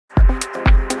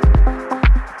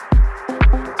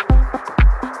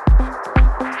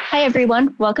Hi,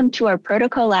 everyone. Welcome to our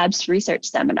Protocol Labs research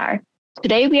seminar.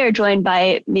 Today, we are joined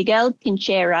by Miguel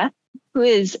Pincheira, who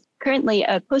is currently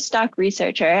a postdoc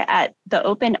researcher at the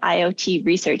OpenIoT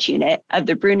Research Unit of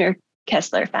the Bruno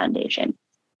Kessler Foundation.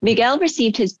 Miguel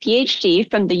received his Ph.D.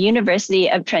 from the University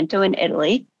of Trento in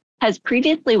Italy, has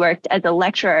previously worked as a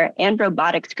lecturer and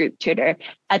robotics group tutor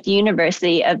at the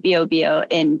University of Bío-Bío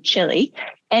in Chile,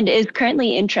 and is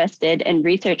currently interested in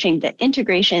researching the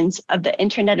integrations of the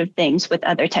Internet of Things with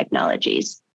other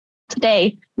technologies.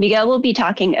 Today, Miguel will be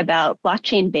talking about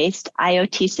blockchain-based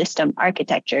IoT system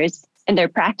architectures and their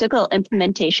practical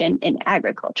implementation in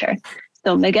agriculture.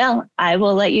 So Miguel, I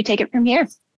will let you take it from here.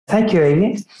 Thank you,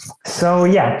 Amy. So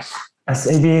as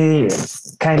Amy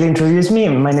kindly introduced me,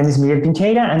 my name is Miguel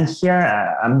Pincheira, and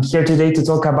I'm here today to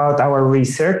talk about our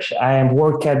research. I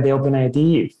work at the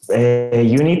OpenIoT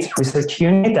research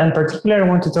unit, and particularly I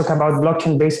want to talk about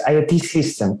blockchain-based IoT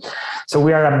system. So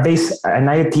we are an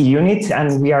IoT unit,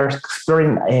 and we are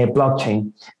exploring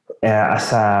blockchain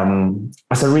as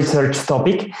a research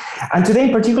topic. And today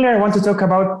in particular, I want to talk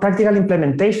about practical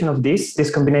implementation of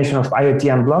this combination of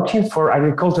IoT and blockchain for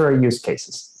agricultural use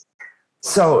cases.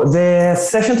 So the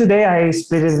session today, I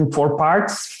split it in 4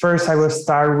 parts. First, I will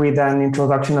start with an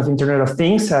introduction of Internet of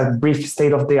Things, a brief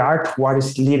state of the art, what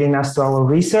is leading us to our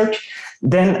research,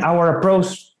 then our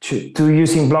approach to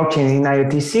using blockchain in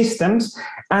IoT systems,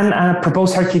 and a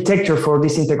proposed architecture for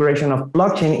this integration of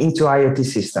blockchain into IoT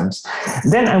systems.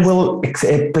 Then I will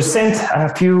present a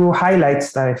few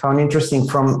highlights that I found interesting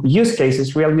from use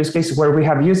cases, real use cases, where we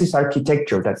have used this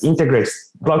architecture that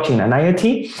integrates blockchain and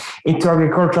IoT into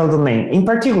agricultural domain. In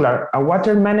particular, a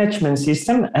water management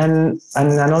system and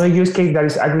another use case that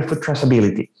is agri-food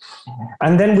traceability.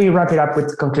 And then we wrap it up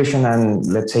with conclusion and,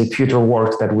 let's say, future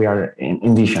work that we are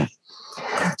envisioning.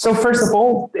 So first of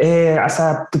all,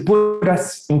 to put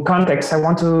us in context, I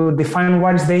want to define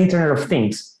what is the Internet of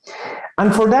Things.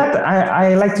 And for that,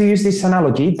 I like to use this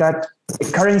analogy that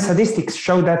current statistics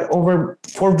show that over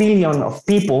 4 billion of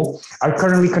people are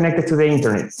currently connected to the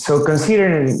Internet. So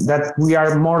considering that we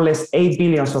are more or less 8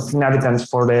 billion of inhabitants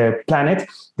for the planet,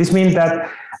 this means that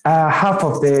half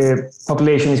of the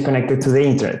population is connected to the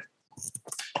Internet.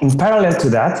 In parallel to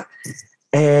that,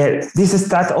 this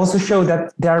stat also shows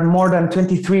that there are more than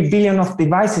 23 billion of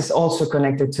devices also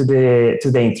connected to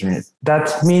the Internet.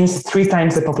 That means 3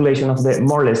 times the population of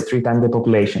more or less 3 times the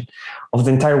population of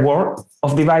the entire world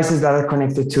of devices that are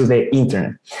connected to the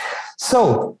Internet.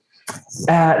 So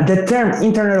the term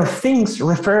Internet of Things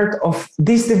referred of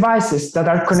these devices that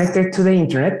are connected to the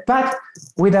Internet, but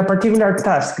with a particular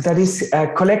task that is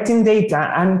collecting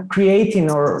data and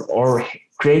creating or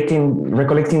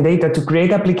recollecting data to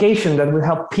create application that will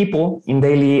help people in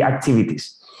daily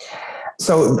activities.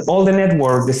 So all the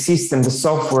network, the system, the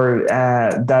software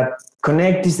that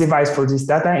connect this device for this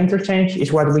data interchange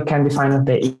is what we can define as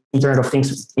the Internet of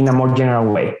Things in a more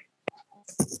general way.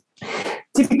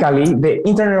 Typically, the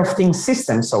Internet of Things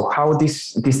systems, so how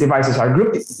these devices are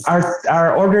grouped,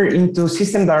 are ordered into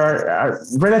systems that are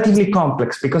relatively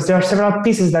complex because there are several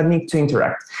pieces that need to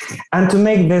interact. And to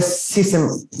make this system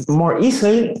more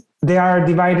easily, they are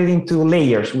divided into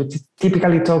layers. We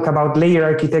typically talk about layer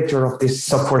architecture of this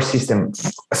software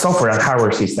and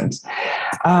hardware systems.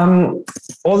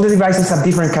 All the devices have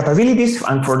different capabilities,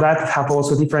 and for that have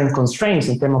also different constraints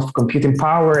in terms of computing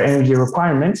power, energy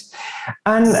requirements.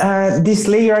 And this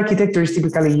layer architecture is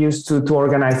typically used to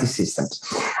organize these systems.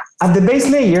 At the base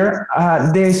layer,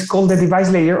 there is called the device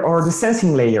layer or the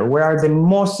sensing layer, where the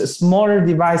most smaller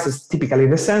devices, typically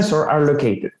the sensor, are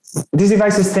located. These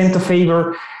devices tend to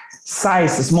favor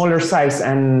smaller size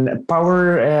and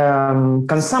power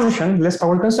consumption, less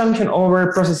power consumption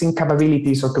over processing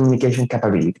capabilities or communication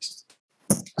capabilities.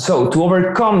 So to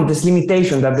overcome this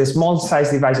limitation that the small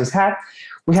size devices have,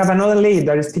 we have another layer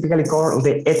that is typically called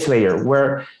the edge layer,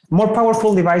 where more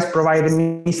powerful devices provide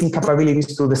missing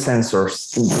capabilities to the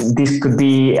sensors. This could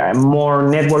be more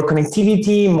network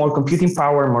connectivity, more computing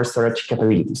power, more storage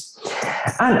capabilities.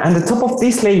 And on the top of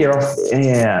this layer of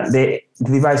the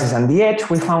devices and the edge,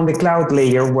 we found the cloud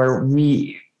layer, where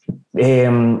we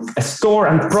store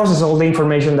and process all the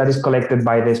information that is collected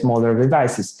by the smaller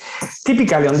devices.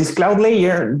 Typically on this cloud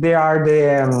layer, there are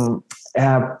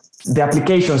the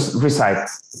applications reside,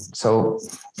 so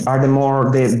are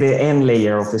the end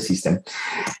layer of the system.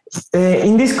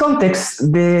 In this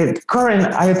context, the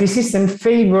current IoT system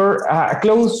favor a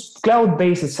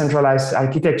cloud-based centralized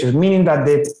architecture, meaning that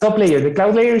the top layer, the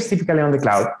cloud layer, is typically on the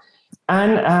cloud,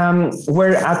 and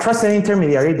where a trusted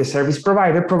intermediary, the service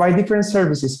provider, provide different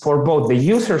services for both the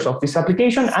users of this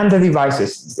application and the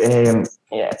devices.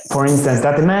 For instance,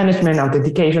 data management,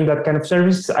 authentication, that kind of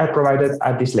services are provided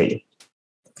at this layer.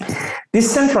 These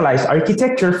centralized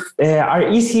architectures are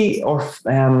easy or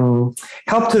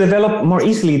help to develop more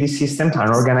easily these systems and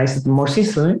organize it more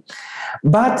easily,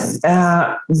 but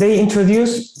they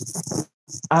introduce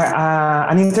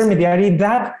an intermediary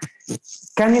that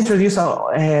can introduce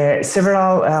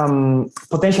several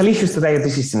potential issues to the IoT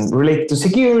system related to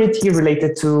security,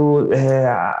 related to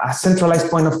a centralized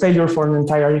point of failure for an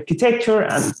entire architecture,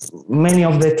 and many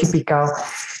of the typical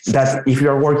that if you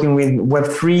are working with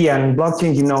Web3 and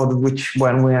blockchain, you know which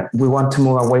one we want to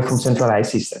move away from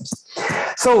centralized systems.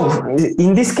 So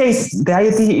in this case, the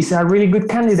IoT is a really good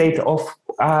candidate of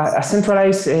a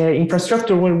centralized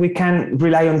infrastructure where we can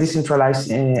rely on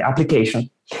decentralized application.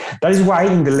 That is why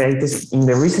in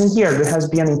the recent year, there has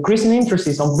been an increasing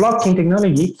interest on blockchain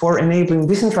technology for enabling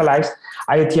decentralized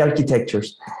IoT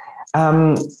architectures.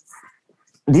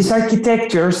 These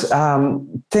architectures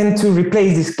tend to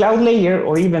replace this cloud layer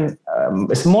or even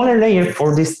a smaller layer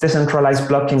for this decentralized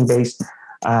blockchain-based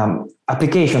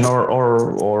application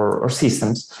or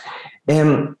systems.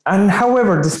 And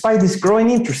however, despite this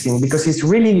growing interest, because it's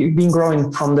really been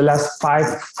growing from the last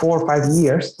 4 or 5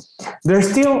 years, there's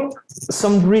still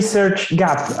some research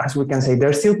gap, as we can say. There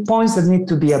are still points that need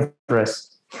to be addressed.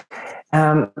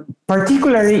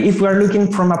 Particularly if we are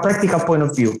looking from a practical point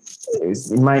of view.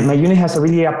 My unit has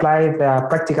really applied a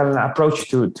practical approach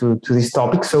to this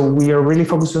topic. So we are really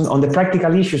focusing on the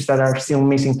practical issues that are still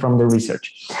missing from the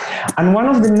research. And one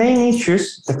of the main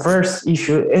issues, the first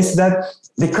issue, is that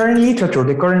the current literature,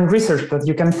 the current research that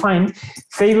you can find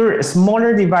favor a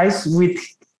smaller device with,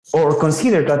 or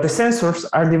consider that the sensors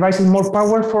are devices more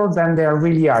powerful than they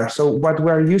really are. So what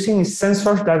we're using is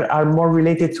sensors that are more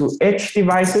related to edge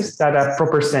devices that are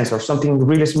proper sensors, something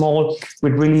really small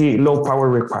with really low power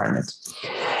requirements,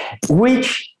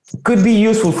 which could be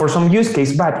useful for some use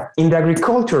case, but in the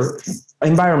agriculture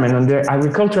environment, on the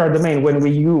agricultural domain, when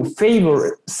you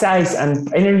favor size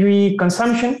and energy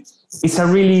consumption, it's a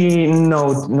really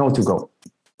no to go.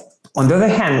 On the other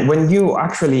hand, when you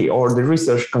actually, or the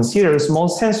research consider small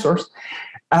sensors,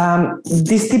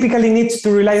 this typically needs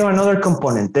to rely on another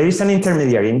component. There is an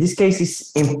intermediary. In this case,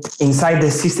 it's inside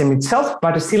the system itself,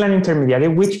 but still an intermediary,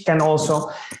 which can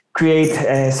also create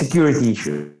security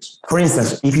issues. For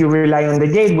instance, if you rely on the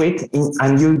gateway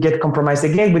and you get compromised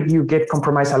the gateway, you get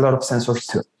compromised a lot of sensors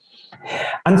too.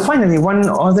 And finally, one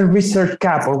other research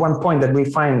gap, or one point that we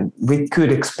find we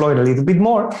could exploit a little bit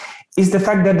more, is the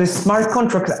fact that the smart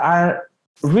contracts are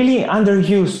really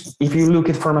underused if you look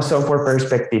at it from a software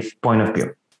perspective point of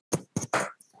view.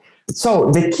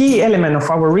 So the key element of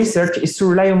our research is to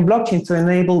rely on blockchain to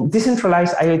enable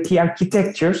decentralized IoT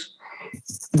architectures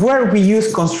where we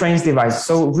use constrained devices,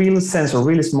 so really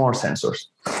small sensors.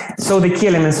 So the key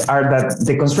elements are that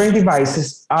the constrained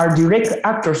devices are direct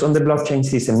actors on the blockchain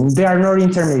system. They are not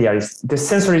intermediaries. The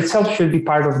sensor itself should be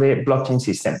part of the blockchain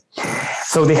system.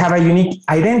 So they have a unique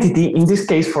identity. In this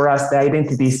case, for us, the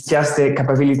identity is just the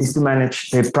capabilities to manage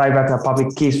the private and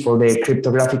public keys for the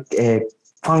cryptographic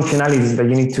functionalities that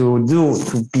you need to do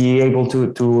to be able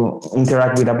to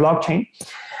interact with a blockchain.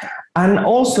 And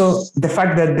also the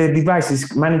fact that the device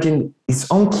is managing its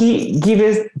own key, give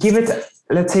it,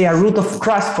 let's say, a root of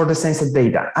trust for the sensed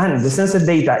data. And the sensed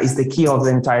data is the key of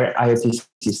the entire IoT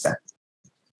system.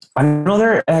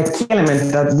 Another key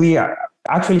element that we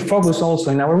actually focus also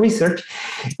in our research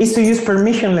is to use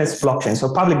permissionless blockchains,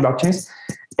 so public blockchains,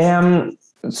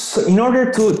 so in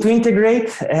order to integrate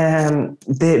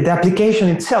the application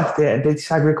itself,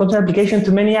 this agricultural application,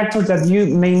 to many actors that you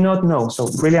may not know, so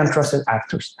really untrusted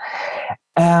actors.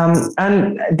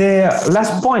 And the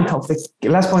last point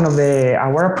of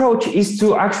our approach is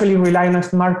to actually rely on a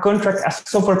smart contract as a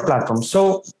software platform.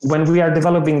 So when we are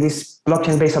developing this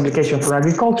blockchain-based application for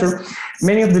agriculture,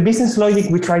 many of the business logic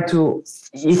we try to,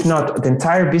 if not the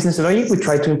entire business logic, we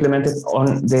try to implement it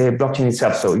on the blockchain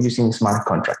itself, so using smart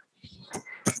contract.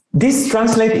 This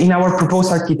translates in our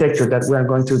proposed architecture that we are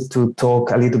going to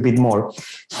talk a little bit more.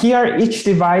 Here, each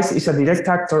device is a direct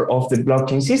actor of the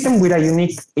blockchain system with a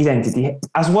unique identity,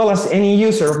 as well as any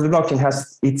user of the blockchain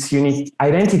has its unique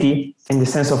identity in the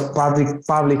sense of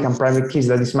public and private keys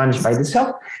that is managed by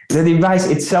itself. The device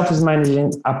itself is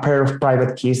managing a pair of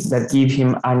private keys that give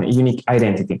him a unique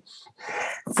identity.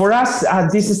 For us,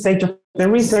 at this stage of the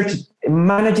research,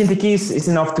 managing the keys is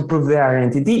enough to prove their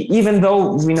identity, even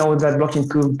though we know that blockchain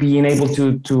could be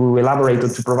enabled to elaborate or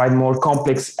to provide more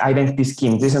complex identity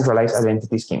schemes, decentralized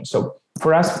identity schemes. So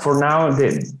for us, for now,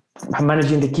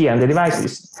 managing the key and the device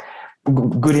is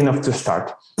good enough to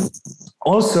start.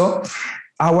 Also,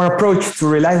 our approach to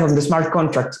rely on the smart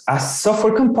contracts as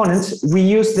software components, we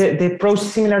use the approach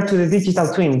similar to the digital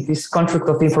twin, this construct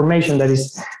of information that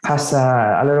has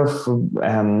a lot of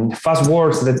fast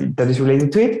words that is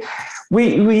related to it.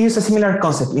 We use a similar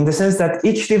concept in the sense that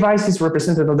each device is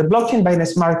represented on the blockchain by a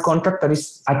smart contract that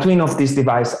is a twin of this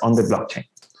device on the blockchain.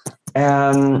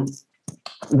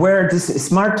 Where this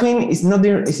smart twin is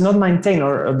not maintained,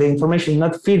 or the information is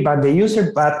not fed by the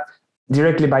user, but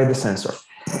directly by the sensor.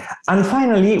 And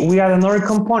finally, we add another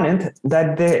component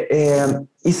that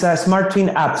is a smart twin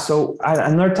app. So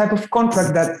another type of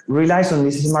contract that relies on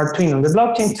this smart twin on the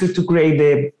blockchain to create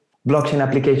the blockchain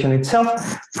application itself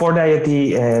for the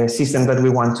IoT system that we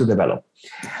want to develop.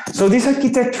 So this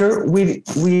architecture, we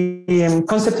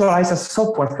conceptualize as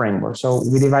software framework. So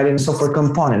we divide in software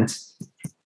components,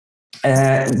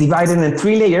 divided in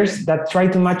 3 layers that try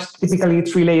to match typically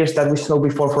 3 layers that we saw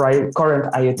before for our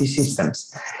current IoT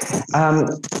systems.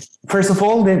 First of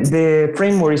all, the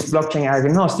framework is blockchain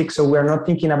agnostic, so we are not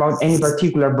thinking about any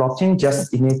particular blockchain,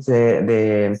 just it needs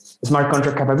the smart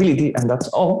contract capability, and that's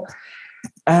all.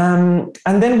 And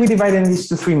then we divide these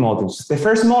to 3 modules. The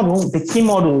first module, the key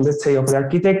module, let's say, of the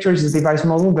architecture is the device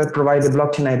module that provides the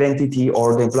blockchain identity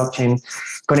or the blockchain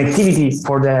connectivity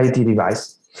for the IoT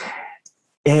device.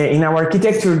 In our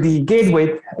architecture, the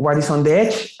gateway, what is on the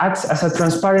edge, acts as a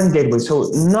transparent gateway. So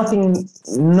nothing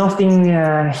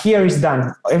here is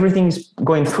done. Everything is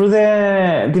going through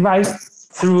the device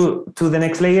through to the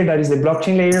next layer, that is the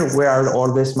blockchain layer, where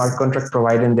all the smart contract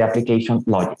providing the application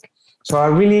logic. So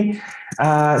a really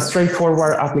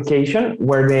straightforward application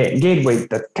where the gateway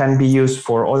that can be used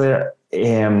for other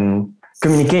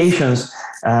communications,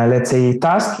 let's say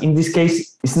task, in this case,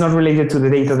 is not related to the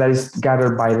data that is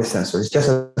gathered by the sensor. It's just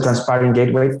a transparent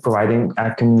gateway providing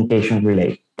a communication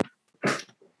relay.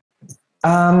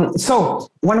 So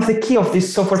one of the key of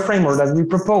this software framework that we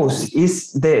propose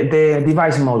is the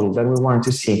device model that we want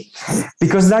to see,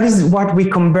 because that is what we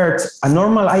convert a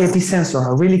normal IoT sensor,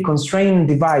 a really constrained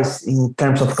device in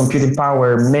terms of computing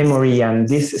power, memory, and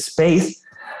this space,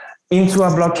 into a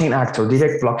blockchain actor,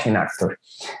 direct blockchain actor,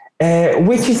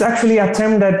 which is actually a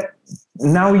term that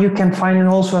now you can find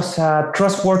also as a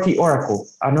trustworthy oracle,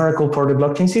 an oracle for the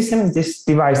blockchain system. This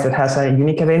device that has a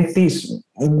unique identity is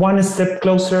one step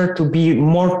closer to be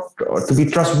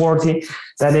trustworthy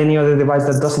than any other device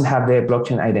that doesn't have the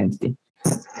blockchain identity.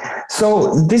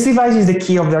 So this device is the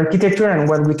key of the architecture, and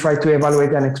what we try to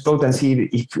evaluate and explore and see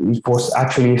if it was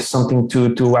actually something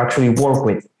to actually work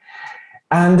with.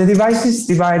 And the device is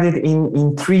divided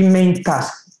in 3 main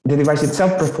tasks. The device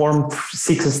itself performs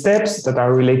 6 steps that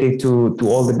are related to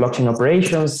all the blockchain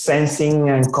operations, sensing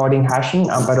and coding, hashing,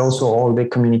 but also all the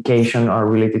communication are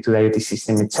related to the IoT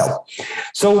system itself.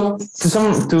 So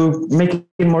to make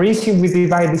it more easy, we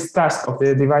divide this task of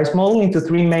the device model into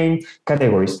 3 main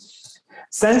categories.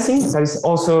 Sensing, that is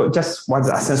also just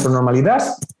what a sensor normally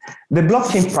does. The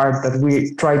blockchain part that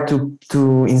we try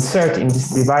to insert in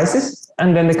these devices,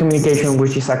 and then the communication,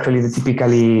 which is actually the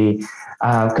typically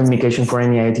communication for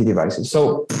any IoT devices.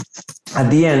 So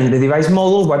at the end, the device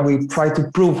model, what we try to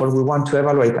prove or we want to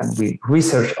evaluate and we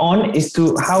research on is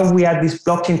to how we add this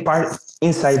blockchain part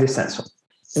inside the sensor.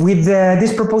 With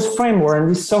this proposed framework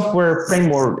and this software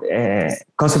framework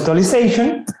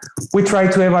conceptualization, we try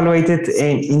to evaluate it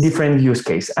in different use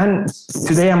cases. And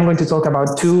today I'm going to talk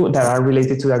about 2 that are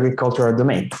related to the agricultural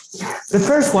domain. The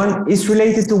first one is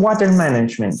related to water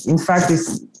management. In fact,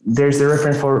 there's a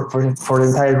reference for the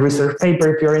entire research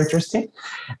paper if you're interested.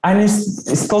 And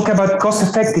it's talk about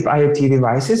cost-effective IoT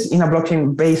devices in a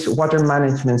blockchain-based water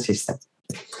management system.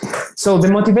 So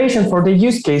the motivation for the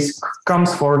use case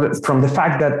comes from the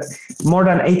fact that more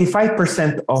than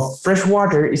 85% of fresh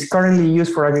water is currently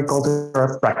used for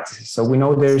agricultural practices. So we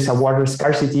know there is a water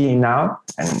scarcity now,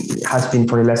 and it has been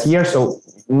for the last year. So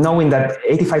knowing that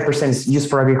 85% is used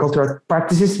for agricultural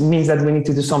practices means that we need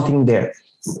to do something there.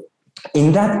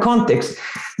 In that context,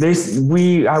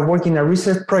 we are working a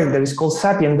research project that is called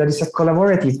Sapien, that is a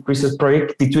collaborative research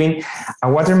project between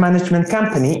a water management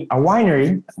company, a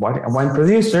winery, a wine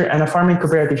producer, and a farming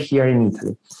cooperative here in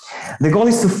Italy. The goal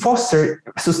is to foster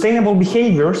sustainable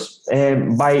behaviors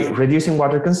by reducing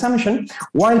water consumption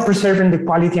while preserving the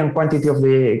quality and quantity of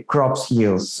the crops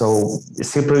yields. So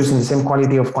still producing the same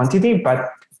quality of quantity,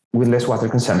 but with less water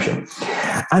consumption.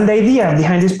 And the idea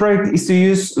behind this project is to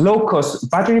use low-cost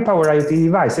battery-powered IoT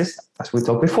devices, as we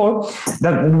talked before,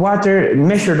 that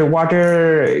measure the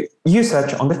water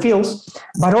usage on the fields,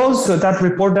 but also that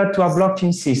report that to a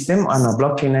blockchain system and a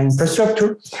blockchain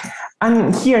infrastructure.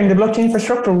 And here in the blockchain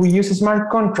infrastructure, we use a smart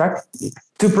contract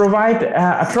to provide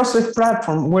a trusted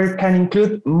platform where it can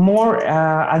include more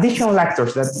additional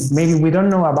actors that maybe we don't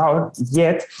know about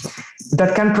yet,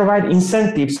 that can provide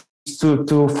incentives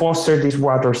to foster this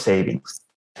water savings.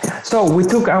 So we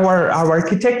took our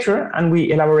architecture and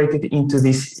we elaborated into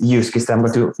this use case that I'm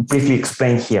going to briefly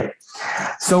explain here.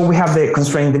 So we have the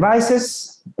constrained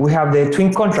devices, we have the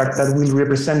twin contract that will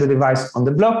represent the device on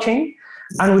the blockchain,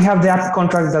 and we have the app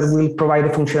contract that will provide the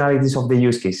functionalities of the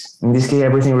use case. In this case,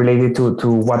 everything related to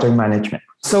water management.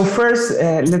 So first,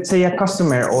 let's say a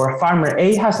customer or a farmer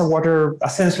A has a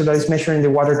sensor that is measuring the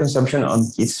water consumption on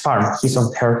his farm, his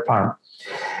or her farm.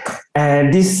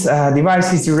 And this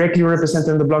device is directly represented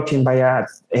on the blockchain by a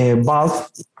valve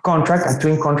contract, a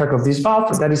twin contract of this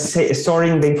valve that is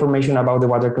storing the information about the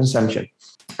water consumption.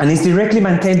 And it's directly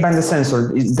maintained by the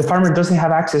sensor. The farmer doesn't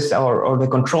have access or the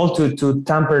control to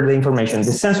tamper the information.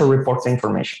 The sensor reports the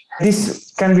information.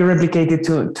 This can be replicated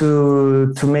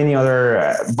to many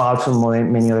other valves from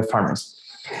many other farmers.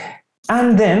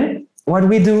 And then what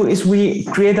we do is we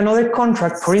create another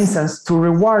contract, for instance, to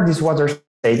reward this water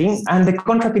saving, and the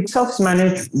contract itself is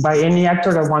managed by any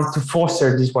actor that wants to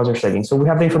foster this water saving. So we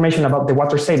have the information about the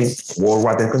water savings or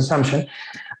water consumption,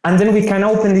 and then we can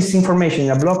open this information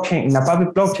in a blockchain, in a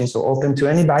public blockchain, so open to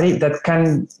anybody that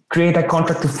can create a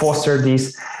contract to foster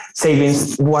these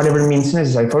savings, whatever means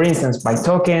necessary. For instance, by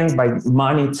tokens, by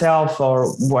money itself, or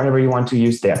whatever you want to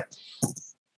use there.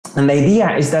 And the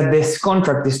idea is that this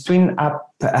contract, this twin app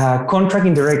contract,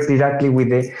 interacts directly with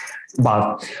the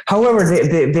valve. However,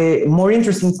 the more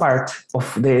interesting part of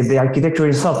the architecture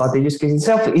itself, of the use case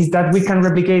itself, is that we can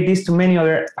replicate this to many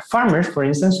other farmers, for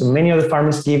instance. So many other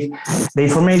farmers give the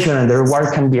information and the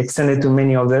reward can be extended to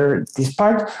many other this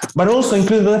part, but also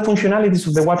include the functionalities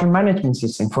of the water management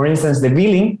system. For instance, the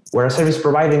billing, where a service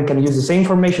provider can use the same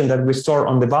information that we store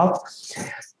on the valve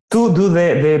to do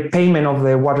the payment of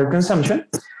the water consumption.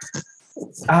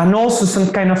 And also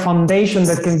some kind of foundation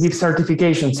that can give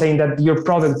certification saying that your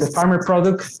product, the farmer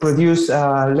product, is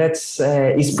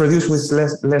produced with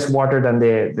less water than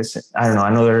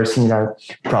another similar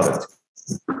product.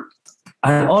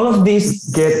 And all of these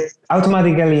get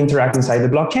automatically interact inside the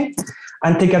blockchain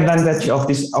and take advantage of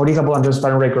this auditable and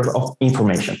transparent record of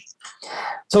information.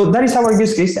 So that is our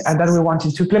use case that we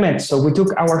wanted to implement. So we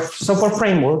took our software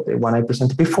framework, the one I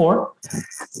presented before,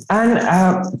 and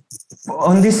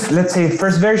on this, let's say,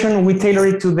 first version, we tailor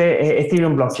it to the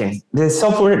Ethereum blockchain. The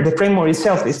software, the framework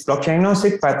itself is blockchain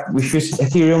agnostic, but we choose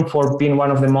Ethereum for being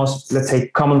one of the most, let's say,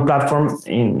 common platform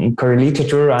in current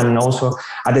literature, and also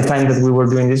at the time that we were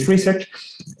doing this research.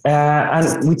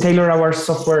 And we tailor our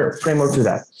software framework to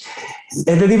that.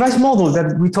 The device model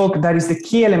that we talk, that is the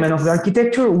key element of the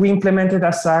architecture, we implemented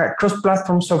as a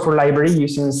cross-platform software library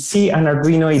using C and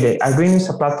Arduino IDE. Arduino is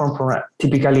a platform for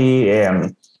typically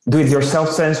do-it-yourself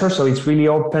sensors, so it's really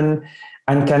open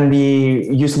and can be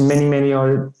used in many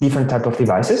other different type of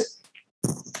devices.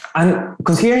 And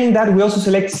considering that, we also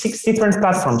select 6 different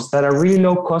platforms that are really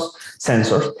low-cost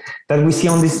sensors that we see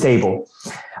on this table.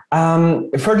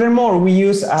 Furthermore, we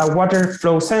use a water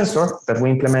flow sensor that we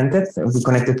implemented. We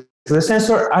connected to the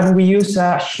sensor, and we use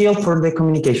a shield for the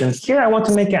communication. Here, I want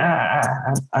to make a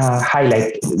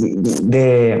highlight.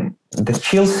 The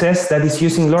shield says that it's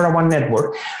using LoRaWAN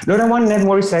network. LoRaWAN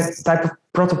network is a type of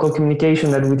protocol communication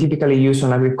that we typically use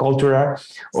on agriculture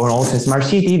or also smart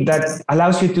city that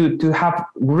allows you to have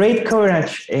great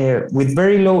coverage with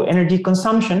very low energy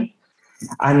consumption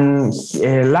and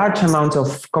a large amount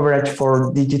of coverage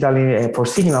for digital, for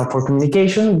signal, for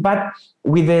communication, but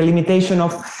with the limitation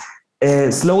of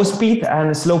slow speed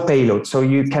and slow payload. So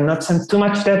you cannot send too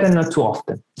much data and not too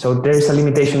often. So there is a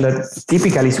limitation that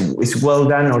typically is well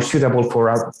done or suitable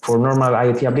for normal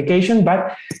IoT application,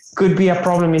 but could be a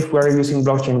problem if we're using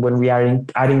blockchain when we are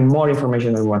adding more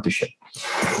information that we want to share.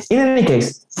 In any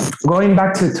case, going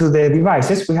back to the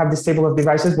devices, we have this table of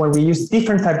devices where we use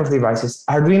different type of devices.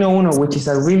 Arduino Uno, which is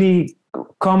a really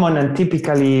common and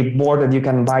typically board that you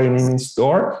can buy in any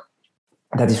store,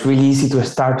 that is really easy to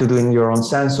start to doing your own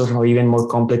sensors or even more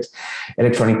complex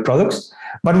electronic products.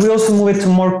 But we also move it to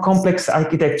more complex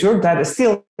architecture that is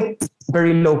still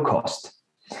very low cost.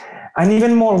 And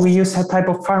even more, we use a type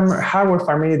of hardware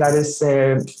family that is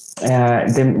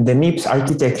the MIPS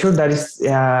architecture, that is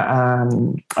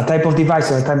a type of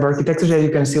device, a type of architecture that you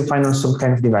can still find on some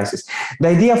kind of devices. The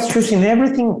idea of choosing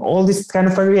everything, all this kind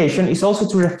of variation, is also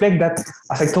to reflect that,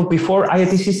 as I told before,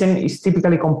 IoT system is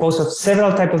typically composed of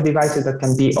several types of devices that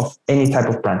can be of any type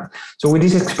of brand. So with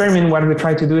this experiment, what we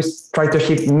try to do is try to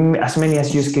achieve as many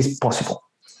as use cases possible.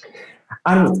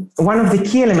 And one of the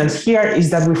key elements here is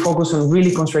that we focus on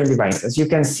really constrained devices. As you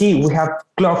can see, we have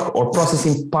clock or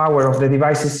processing power of the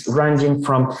devices ranging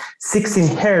from 16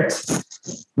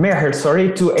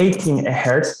 megahertz to 18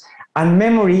 hertz, and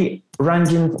memory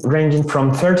ranging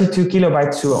from 32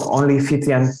 kilobytes to only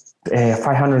 50 and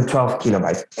 512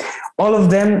 kilobytes. All of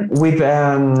them with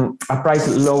a price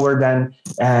lower than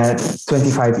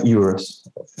 25 euros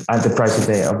at the price of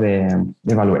the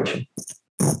evaluation.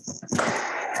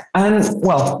 And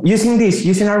well,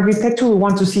 using architecture, we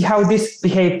want to see how this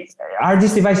behaves. Are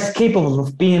these devices capable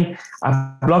of being a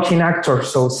blockchain actor?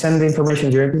 So send the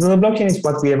information directly to the blockchain is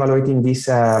what we evaluate in this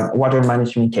water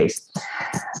management case.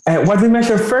 What we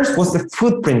measured first was the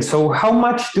footprint. So how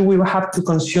much do we have to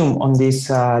consume on this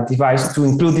device to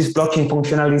include these blockchain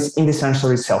functionalities in the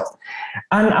sensor itself?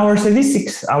 And our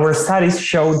studies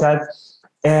show that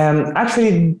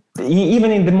actually,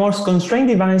 even in the most constrained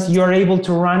device, you are able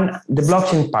to run the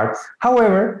blockchain part.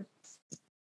 However,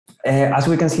 as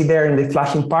we can see there in the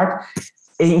flashing part,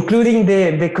 including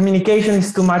the communication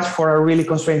is too much for a really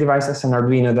constrained device as an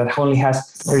Arduino that only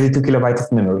has 32 kilobytes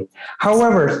of memory.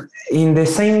 However, in the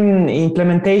same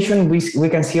implementation, we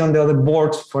can see on the other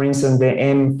boards, for instance, the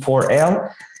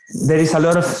M4L, there is a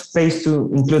lot of space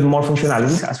to include more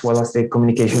functionalities as well as the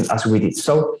communication as we did.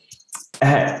 So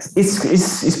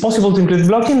it's possible to include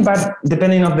blockchain, but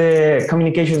depending on the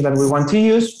communications that we want to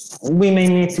use, we may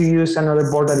need to use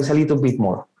another board that is a little bit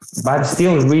more, but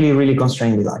still really, really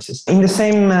constrained devices. In the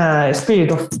same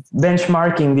spirit of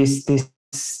benchmarking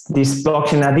this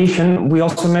blockchain addition, we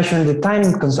also measure the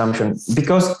time consumption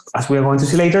because, as we are going to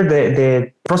see later,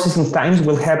 the processing times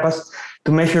will help us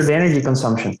to measure the energy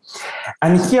consumption.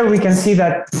 And here we can see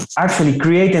that actually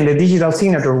creating the digital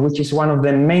signature, which is one of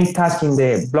the main tasks in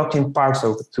the blockchain part,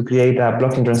 so to create a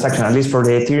blockchain transaction, at least for the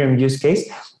Ethereum use case,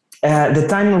 the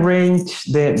time range,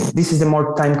 this is the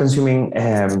more time consuming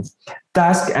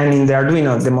task, and in the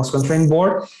Arduino, the most constrained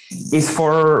board is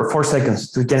 4 seconds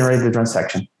to generate the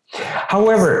transaction.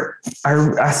 However,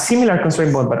 a similar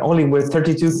constraint board, but only with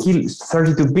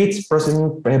 32 bits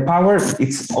processing power,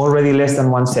 it's already less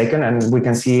than 1 second, and we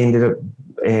can see in the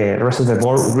rest of the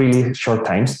board really short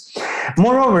times.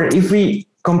 Moreover, if we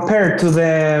compare to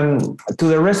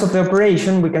the rest of the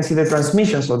operation, we can see the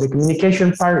transmission. So the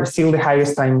communication part is still the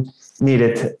highest time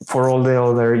needed for all the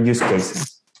other use cases.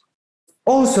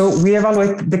 Also, we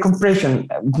evaluate the compression.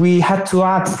 We had to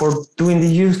add, for doing the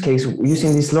use case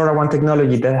using this LoRaWAN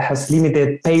technology that has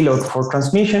limited payload for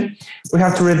transmission, we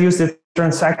have to reduce the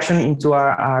transaction into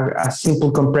a simple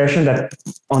compression that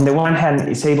on the one hand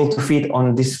is able to fit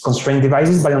on these constrained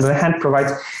devices, but on the other hand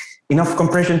provides enough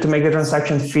compression to make the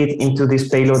transaction fit into this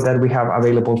payload that we have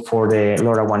available for the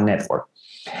LoRaWAN network.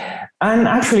 And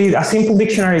actually, a simple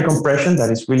dictionary compression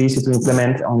that is really easy to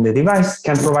implement on the device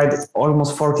can provide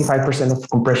almost 45% of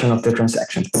compression of the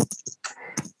transaction.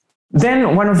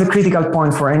 Then one of the critical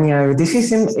points for any IoT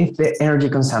system is the energy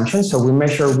consumption. So we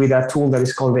measure with a tool that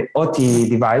is called the OT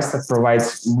device that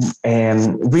provides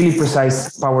really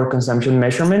precise power consumption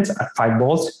measurements at 5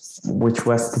 volts, which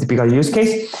was the typical use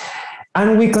case.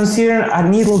 And we consider a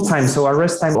needle time, so a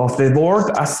rest time of the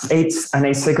board as 8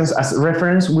 seconds as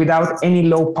reference without any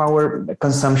low power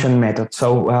consumption method.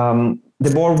 So the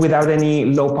board without any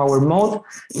low power mode,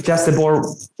 just the board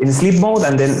in sleep mode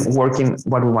and then working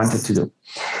what we wanted to do.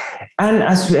 And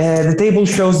as the table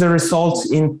shows the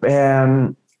results in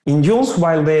joules,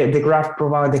 while the graph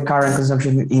provides the current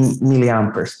consumption in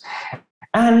milliamperes.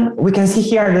 And we can see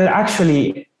here that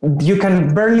actually you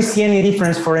can barely see any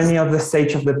difference for any of the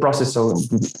stage of the process. So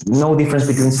no difference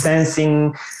between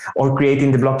sensing or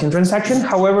creating the blockchain transaction.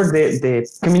 However, the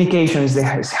communication is the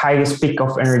highest peak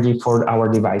of energy for our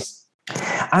device.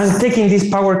 And taking this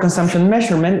power consumption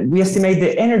measurement, we estimate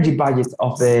the energy budget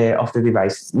of the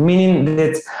device, meaning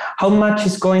that how much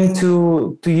is going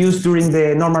to use during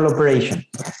the normal operation.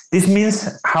 This means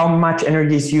how much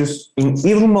energy is used in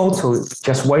idle mode, so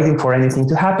just waiting for anything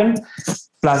to happen,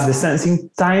 plus the sensing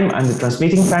time and the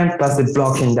transmitting time, plus the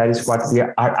blockchain. That is what we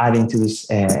are adding to this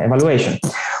evaluation.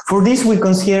 For this, we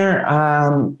consider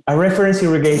a reference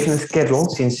irrigation schedule,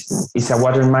 since it's a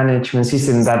water management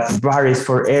system that varies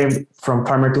from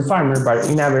farmer to farmer, but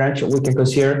in average, we can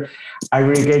consider a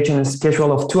irrigation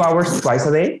schedule of 2 hours twice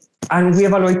a day. And we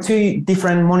evaluate 2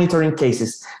 different monitoring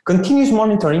cases. Continuous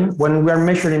monitoring, when we are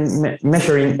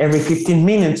measuring every 15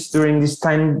 minutes during this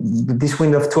time, this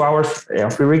window of 2 hours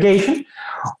of irrigation,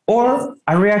 or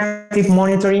a reactive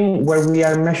monitoring where we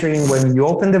are measuring when you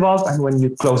open the valve and when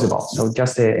you close the valve. So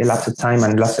just a elapsed time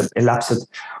and elapsed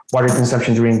water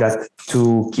consumption during that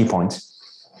 2 key points.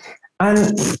 And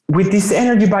with this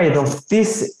energy budget of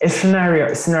this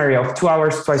scenario of 2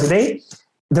 hours twice a day,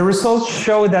 the results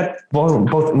show that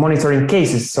both monitoring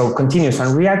cases, so continuous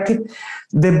and reactive,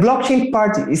 the blockchain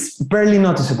part is barely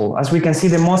noticeable. As we can see,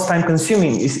 the most time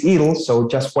consuming is idle, so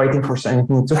just waiting for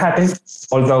something to happen,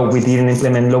 although we didn't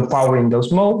implement low power in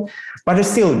those mode. But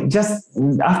still, just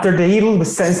after the idle, the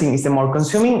sensing is the more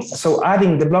consuming. So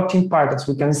adding the blockchain part, as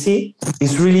we can see,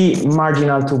 is really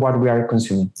marginal to what we are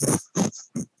consuming,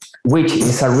 which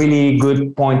is a really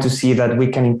good point to see that we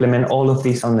can implement all of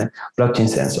this on the blockchain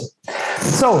sensor.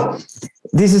 So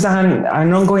this is an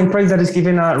ongoing project that is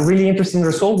giving a really interesting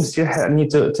result. We still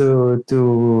need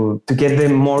to get the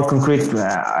more concrete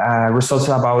results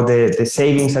about the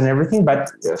savings and everything,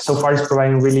 but so far it's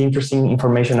providing really interesting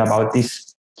information about this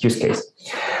use case.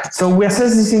 So we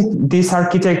assess this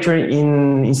architecture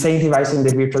in incentivizing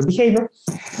the virtual behavior.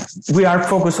 We are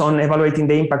focused on evaluating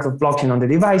the impact of blockchain on the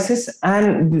devices,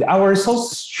 and our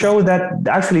results show that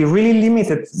actually really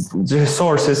limited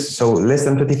resources, so less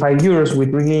than 25 euros with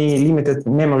really limited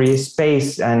memory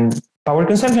space and power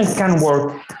consumption, can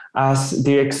work as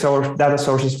direct data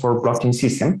sources for blockchain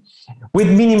system with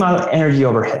minimal energy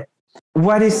overhead.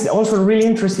 What is also really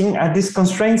interesting, these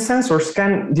constrained sensors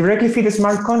can directly feed a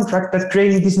smart contract that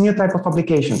created this new type of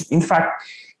application. In fact,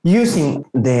 using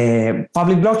the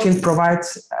public blockchain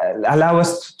allow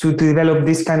us to develop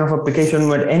this kind of application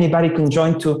where anybody can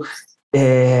join to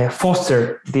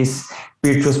foster this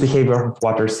virtuous behavior of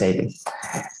water saving.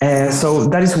 So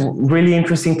that is really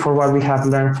interesting for what we have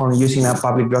learned from using a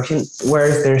public blockchain,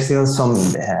 whereas there's still some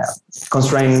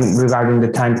constraint regarding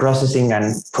the time processing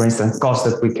and, for instance, cost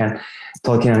that we can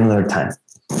talk in another time.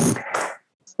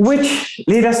 Which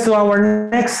leads us to our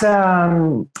next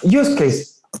use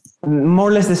case. More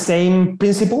or less the same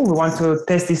principle. We want to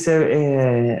test this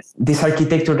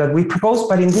architecture that we propose,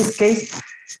 but in this case,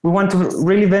 we want to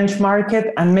really benchmark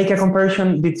it and make a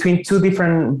comparison between two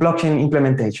different blockchain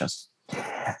implementations.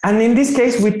 And in this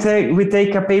case, we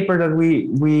take a paper that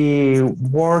we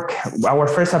work, our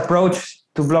first approach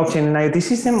to blockchain and IoT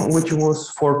system, which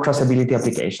was for traceability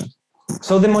applications.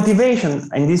 So the motivation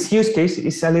in this use case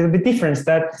is a little bit different.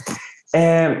 That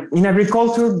in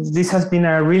agriculture, this has been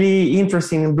a really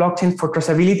interesting blockchain for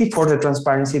traceability, for the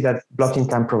transparency that blockchain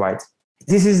can provide.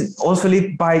 This is also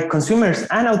led by consumers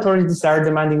and authorities that are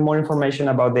demanding more information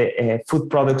about the food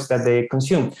products that they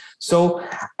consume. So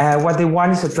what they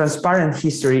want is a transparent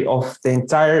history of the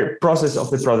entire process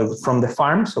of the product from the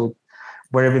farm, so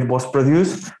wherever it was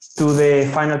produced, to the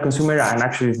final consumer and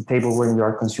actually the table where you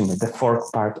are consuming, the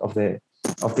fourth part of the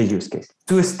use case.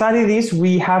 To study this,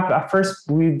 we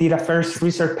did a first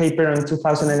research paper in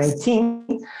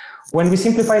 2018 when we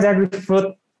simplified the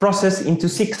agri-food process into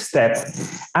 6 steps.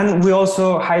 And we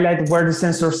also highlight where the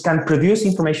sensors can produce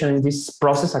information in this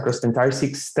process across the entire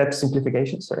 6-step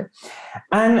simplification,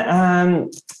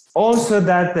 And also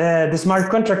that the smart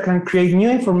contract can create new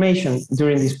information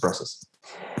during this process.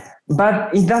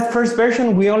 But in that first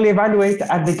version, we only evaluate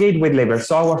at the gateway level.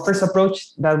 So our first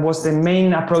approach, that was the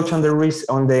main approach on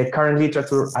the current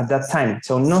literature at that time.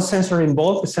 So no sensor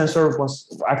involved, the sensor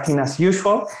was acting as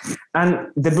usual, and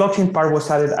the blockchain part was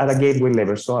added at a gateway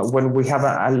level. So when we have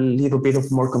a little bit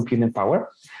of more computing power.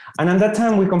 And at that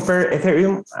time, we compared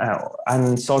Ethereum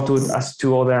and saw as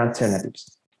two other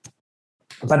alternatives.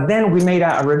 But then we made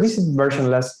a revised version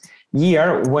last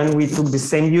year when we took the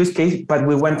same use case, but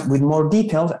we went with more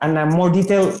details and a more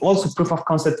detailed also proof of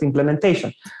concept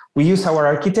implementation. We use our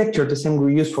architecture, the same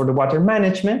we use for the water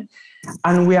management,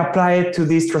 and we apply it to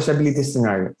this traceability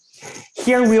scenario.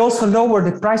 Here we also lower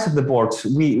the price of the boards.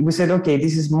 We said, okay,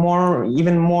 this is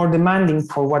even more demanding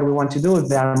for what we want to do.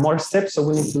 There are more steps, so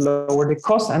we need to lower the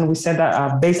cost, and we set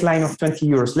a baseline of 20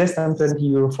 euros, less than 20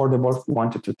 euros for the board we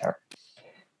wanted to target.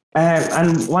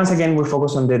 And once again, we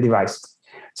focus on the device.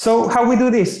 So how we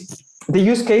do this? The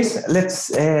use case,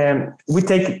 we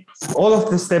take all of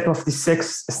the the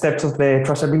 6 steps of the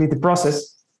traceability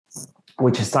process,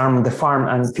 which start on the farm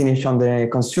and finish on the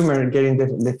consumer getting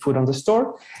the food on the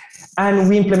store, and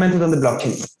we implement it on the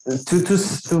blockchain.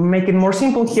 To make it more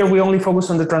simple, here we only focus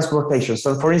on the transportation.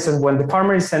 So for instance, when the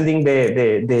farmer is sending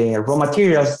the raw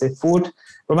materials, the food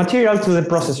raw material to the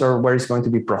processor where it's going to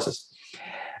be processed.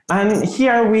 And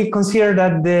here we consider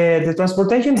that the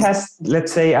transportation has,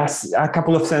 let's say, a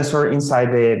couple of sensors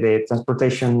inside the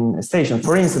transportation station.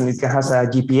 For instance, it has a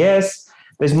GPS,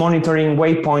 there's monitoring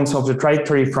waypoints of the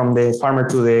trajectory from the farmer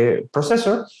to the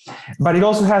processor, but it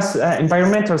also has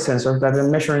environmental sensors that are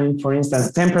measuring, for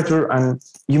instance, temperature and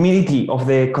humidity of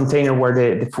the container where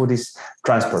the food is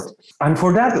transported. And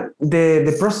for that,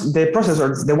 the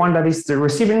processor, the one that is the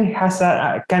receiving,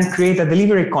 can create a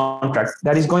delivery contract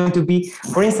that is going to be,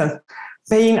 for instance,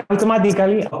 paying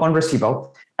automatically upon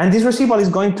receivable. And this receivable is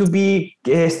going to be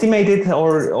estimated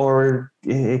or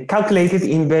calculated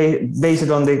based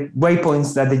on the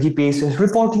waypoints that the GPS is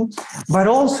reporting, but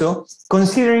also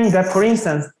considering that, for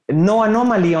instance, no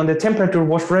anomaly on the temperature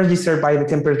was registered by the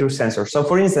temperature sensor. So,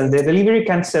 for instance, the delivery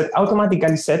can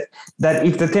automatically set that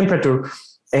if the temperature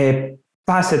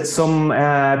passed some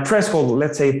threshold,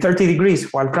 let's say 30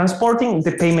 degrees while transporting,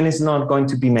 the payment is not going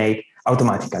to be made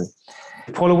automatically.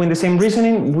 Following the same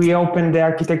reasoning, we open the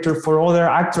architecture for other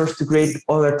actors to create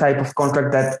other type of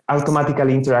contract that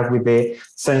automatically interact with the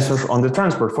sensors on the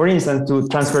transport. For instance, to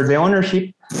transfer the ownership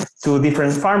to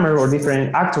different farmers or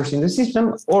different actors in the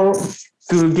system, or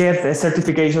to get a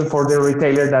certification for the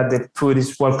retailer that the food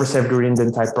is well preserved during the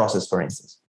entire process, for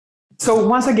instance. So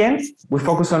once again, we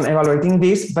focus on evaluating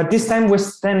this, but this time we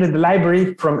extended the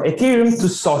library from Ethereum to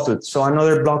Sawtooth, so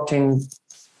another blockchain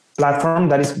platform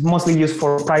that is mostly used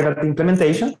for private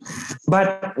implementation.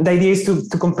 But the idea is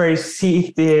to compare,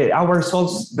 see if our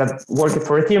results that work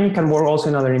for Ethereum can work also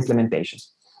in other implementations.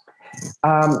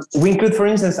 We include, for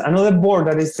instance, another board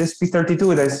that is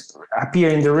SP32 that has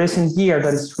appeared in the recent year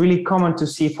that is really common to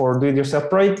see for do-it-yourself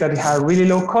projects that have really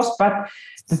low cost. But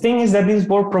the thing is that this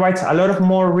board provides a lot of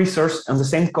more resource on the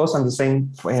same cost and the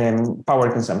same power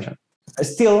consumption.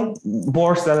 Still,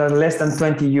 boards that are less than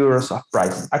 20 euros of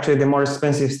price. Actually, the more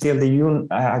expensive still the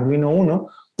Arduino Uno,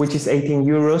 which is 18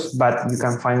 euros, but you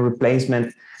can find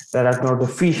replacement that are not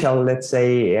official, let's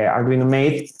say Arduino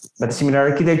made, but similar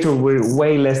architecture will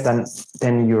way less than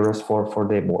 10 euros for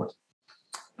the board.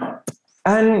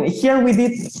 And here we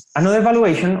did another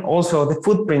evaluation, also the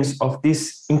footprints of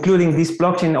this, including these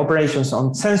blockchain operations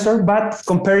on sensor, but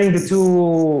comparing the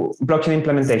two blockchain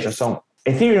implementations. So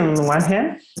Ethereum on one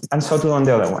hand and Sawtooth on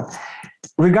the other one.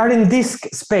 Regarding disk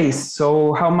space,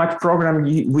 so how much program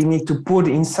we need to put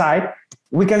inside,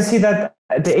 we can see that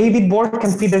the 8-bit board can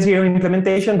fit the Ethereum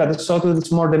implementation, but the Sawtooth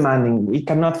is more demanding. It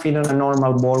cannot fit on a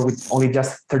normal board with only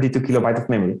just 32 kilobytes of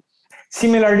memory.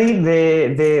 Similarly,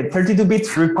 the 32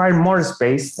 bits require more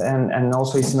space and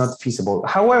also it's not feasible.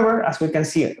 However, as we can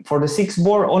see, for the 6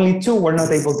 board, only 2 were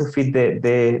not able to fit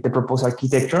the proposed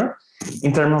architecture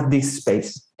in terms of disk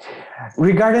space.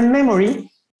 Regarding memory,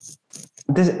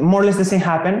 more or less the same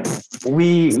happened.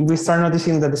 We start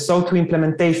noticing that the Sawtooth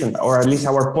implementation, or at least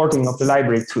our porting of the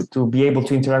library to be able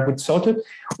to interact with Sawtooth,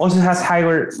 also has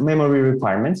higher memory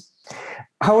requirements.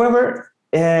 However,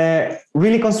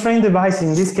 really constrained device,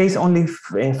 in this case, only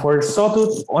for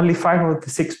Sawtooth, only 5 of the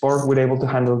 6 boards were able to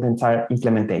handle the entire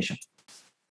implementation.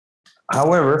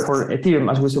 However, for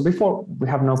Ethereum, as we saw before, we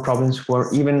have no problems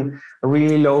for even a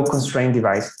really low constrained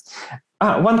device.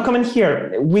 One comment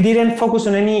here, we didn't focus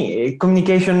on any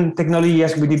communication technology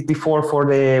as we did before for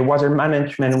the water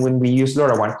management when we used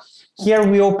LoRaWAN. Here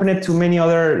we open it to many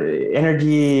other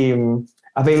energy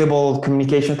available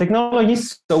communication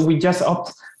technologies. So we just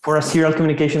opt for a serial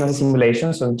communication and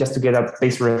simulation, so just to get a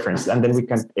base reference, and then we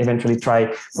can eventually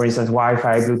try, for instance,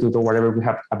 Wi-Fi, Bluetooth, or whatever we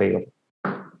have available.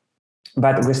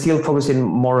 But we're still focusing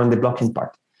more on the blockchain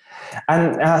part.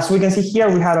 And as we can see here,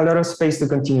 we had a lot of space to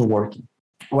continue working.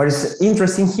 What is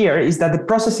interesting here is that the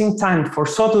processing time for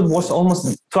Sawtooth was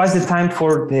almost twice the time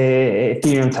for the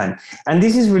Ethereum time. And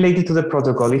this is related to the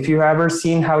protocol. If you've ever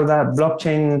seen how that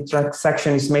blockchain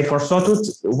transaction is made for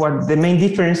Sawtooth, what the main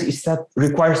difference is that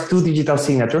requires 2 digital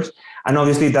signatures. And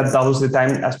obviously that doubles the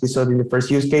time, as we saw in the first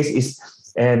use case, is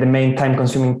the main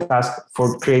time-consuming task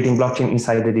for creating blockchain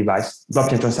inside the device,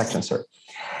 blockchain transaction, sorry.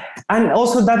 And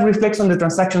also that reflects on the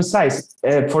transaction size.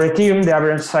 For Ethereum, the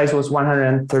average size was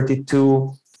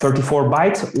 134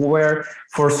 bytes, where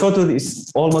for Sawtooth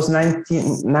is almost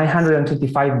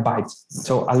 925 bytes.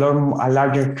 So a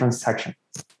larger transaction.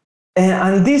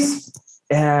 And this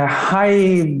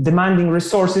high demanding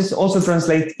resources also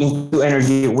translate into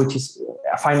energy, which is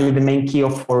finally the main key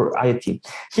for IoT.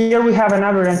 Here we have an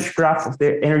average graph of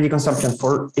the energy consumption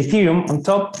for Ethereum on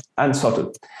top and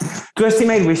Sawtooth. To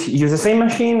estimate, we use the same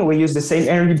machine, we use the same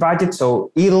energy budget,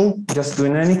 so idle, just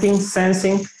doing anything,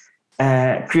 sensing,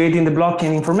 creating the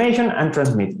blockchain information and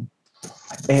transmitting.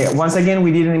 Once again,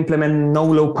 we didn't implement no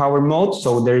low power mode,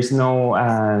 so there is no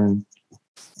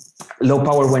low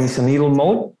power when it's an idle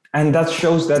mode. And that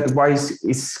shows that why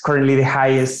is currently the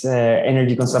highest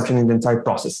energy consumption in the entire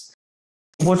process.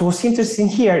 What was interesting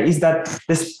here is that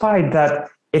despite that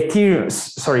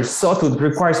Sawtooth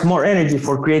requires more energy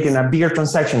for creating a bigger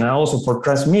transaction and also for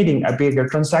transmitting a bigger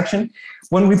transaction,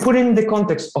 when we put it in the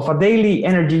context of a daily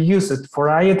energy usage for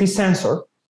IoT sensor,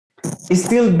 it's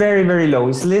still very, very low.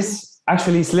 It's less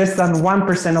than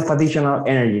 1% of additional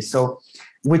energy. So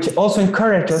which also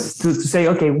encourages us to say,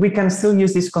 okay, we can still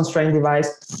use this constrained device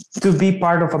to be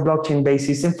part of a blockchain-based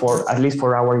system for at least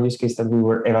for our use case that we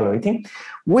were evaluating,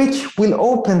 which will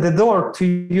open the door to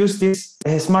use these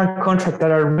smart contracts that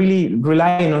are really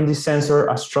relying on this sensor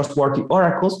as trustworthy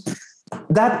oracles.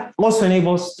 That also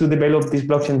enables to develop this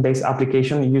blockchain-based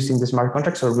application using the smart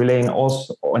contracts or relying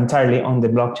also entirely on the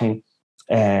blockchain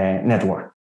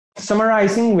network.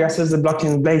 Summarizing, we assess the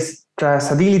blockchain-based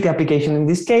traceability application in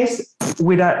this case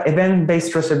with an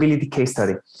event-based traceability case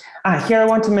study. Here I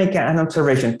want to make an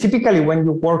observation. Typically, when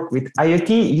you work with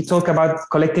IoT, you talk about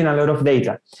collecting a lot of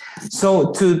data.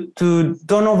 So to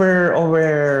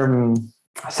don't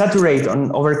saturate on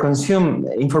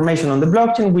overconsume information on the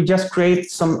blockchain, we just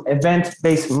create some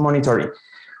event-based monitoring.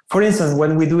 For instance,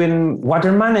 when we're doing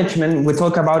water management, we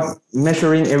talk about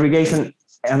measuring irrigation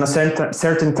on a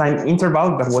certain time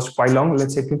interval that was quite long,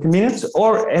 let's say 50 minutes,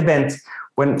 or event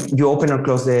when you open or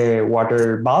close the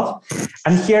water valve.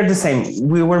 And here the same,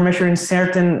 we were measuring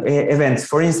certain events.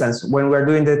 For instance, when we're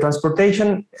doing the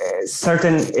transportation,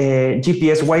 certain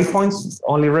GPS waypoints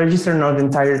only register, not the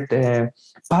entire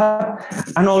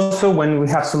path. And also when we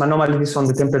have some anomalies on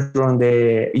the temperature, on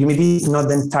the humidity, not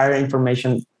the entire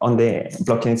information on the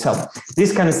blockchain itself.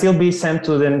 This can still be sent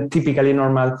to the typically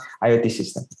normal IoT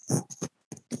system.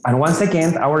 And once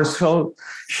again, our results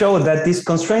show that this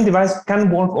constrained device can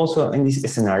work also in this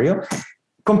scenario,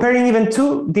 comparing even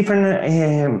two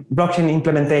different blockchain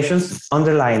implementations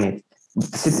underlying it,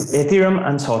 Ethereum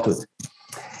and Sawtooth.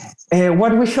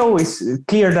 What we show is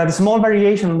clear that a small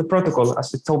variation on the protocol,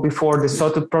 as I told before, the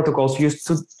Sawtooth protocols used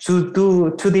to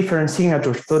do two different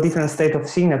signatures, two different state of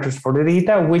signatures for the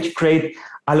data, which create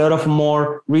a lot of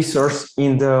more resource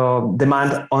in the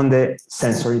demand on the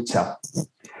sensor itself.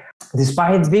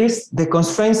 Despite this, the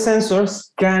constrained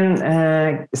sensors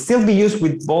can still be used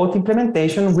with both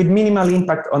implementation with minimal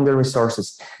impact on the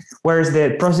resources, whereas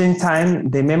the processing time,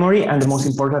 the memory, and the most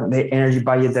important, the energy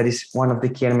budget, that is one of the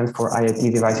key elements for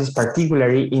IoT devices,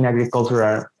 particularly in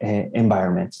agricultural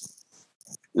environments.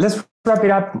 Let's wrap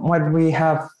it up what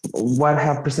I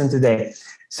have presented today.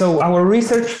 So our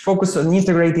research focused on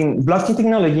integrating blockchain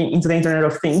technology into the Internet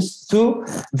of Things to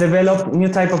develop new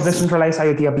type of decentralized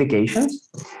IoT applications.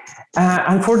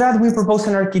 And for that, we propose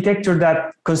an architecture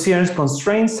that considers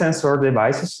constrained sensor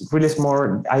devices, really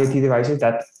small IoT devices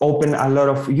that open a lot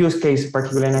of use cases,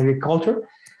 particularly in agriculture.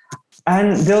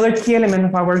 And the other key element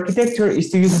of our architecture is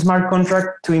to use a smart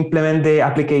contract to implement the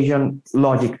application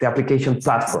logic, the application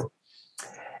platform.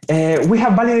 We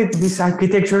have validated this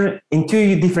architecture in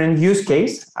two different use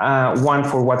cases, one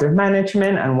for water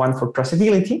management and one for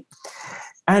traceability.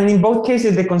 And in both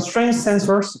cases, the constrained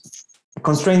sensors,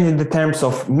 constrained in the terms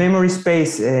of memory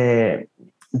space,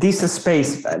 disk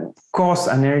space, cost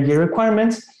and energy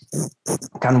requirements,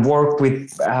 can work with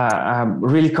a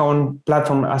really common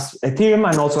platform as Ethereum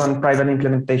and also on private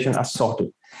implementation as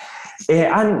Sawtooth.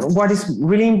 And what is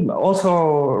really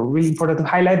important to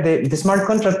highlight, the smart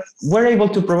contract, we're able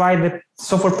to provide the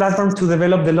software platform to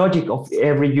develop the logic of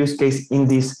every use case in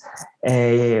this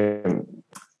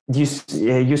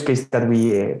use case that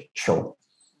we show.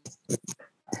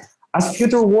 As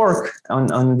future work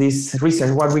on this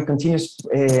research, what we continue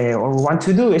or want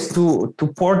to do is to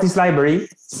port this library.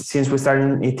 Since we started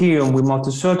in Ethereum, we moved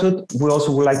to Sawtooth. We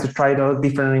also would like to try out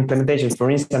different implementations. For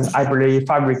instance, Hyperledger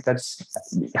Fabric that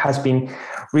has been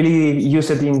really used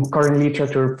in current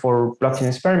literature for blockchain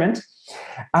experiments.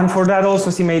 And for that, also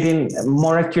estimating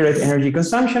more accurate energy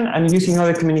consumption and using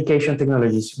other communication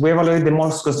technologies. We evaluated the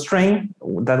most constrained,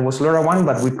 that was LoRaWAN,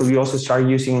 but we could also start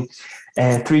using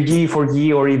 3G,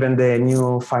 4G, or even the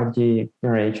new 5G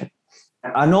generation.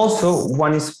 And also,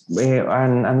 one is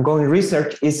an ongoing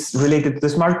research is related to the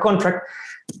smart contract,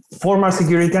 formal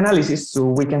security analysis, so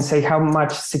we can say how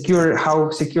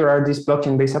secure are these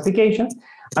blockchain-based applications,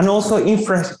 and also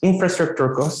infrastructure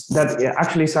costs that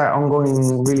actually is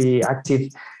ongoing, really active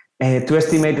to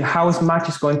estimate how much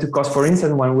is going to cost, for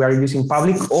instance, when we are using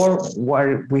public or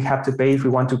what we have to pay if we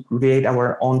want to create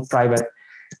our own private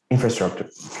infrastructure.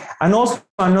 And also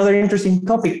another interesting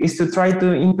topic is to try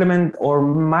to implement or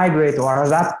migrate or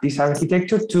adapt this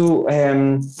architecture to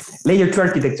layer 2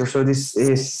 architecture. So this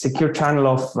is secure channel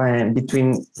of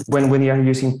between when we are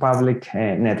using public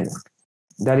network.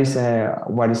 That is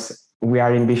we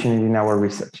are envisioning in our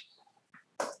research.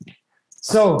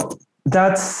 So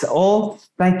that's all.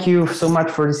 Thank you so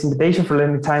much for this invitation, for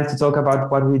letting me time to talk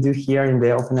about what we do here in the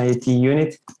OpenIoT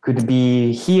unit. Could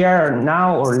be here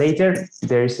now or later.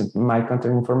 There is my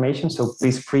contact information, so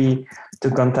please free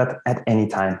to contact at any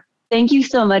time. Thank you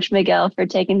so much, Miguel, for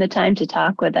taking the time to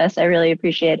talk with us. I really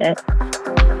appreciate it.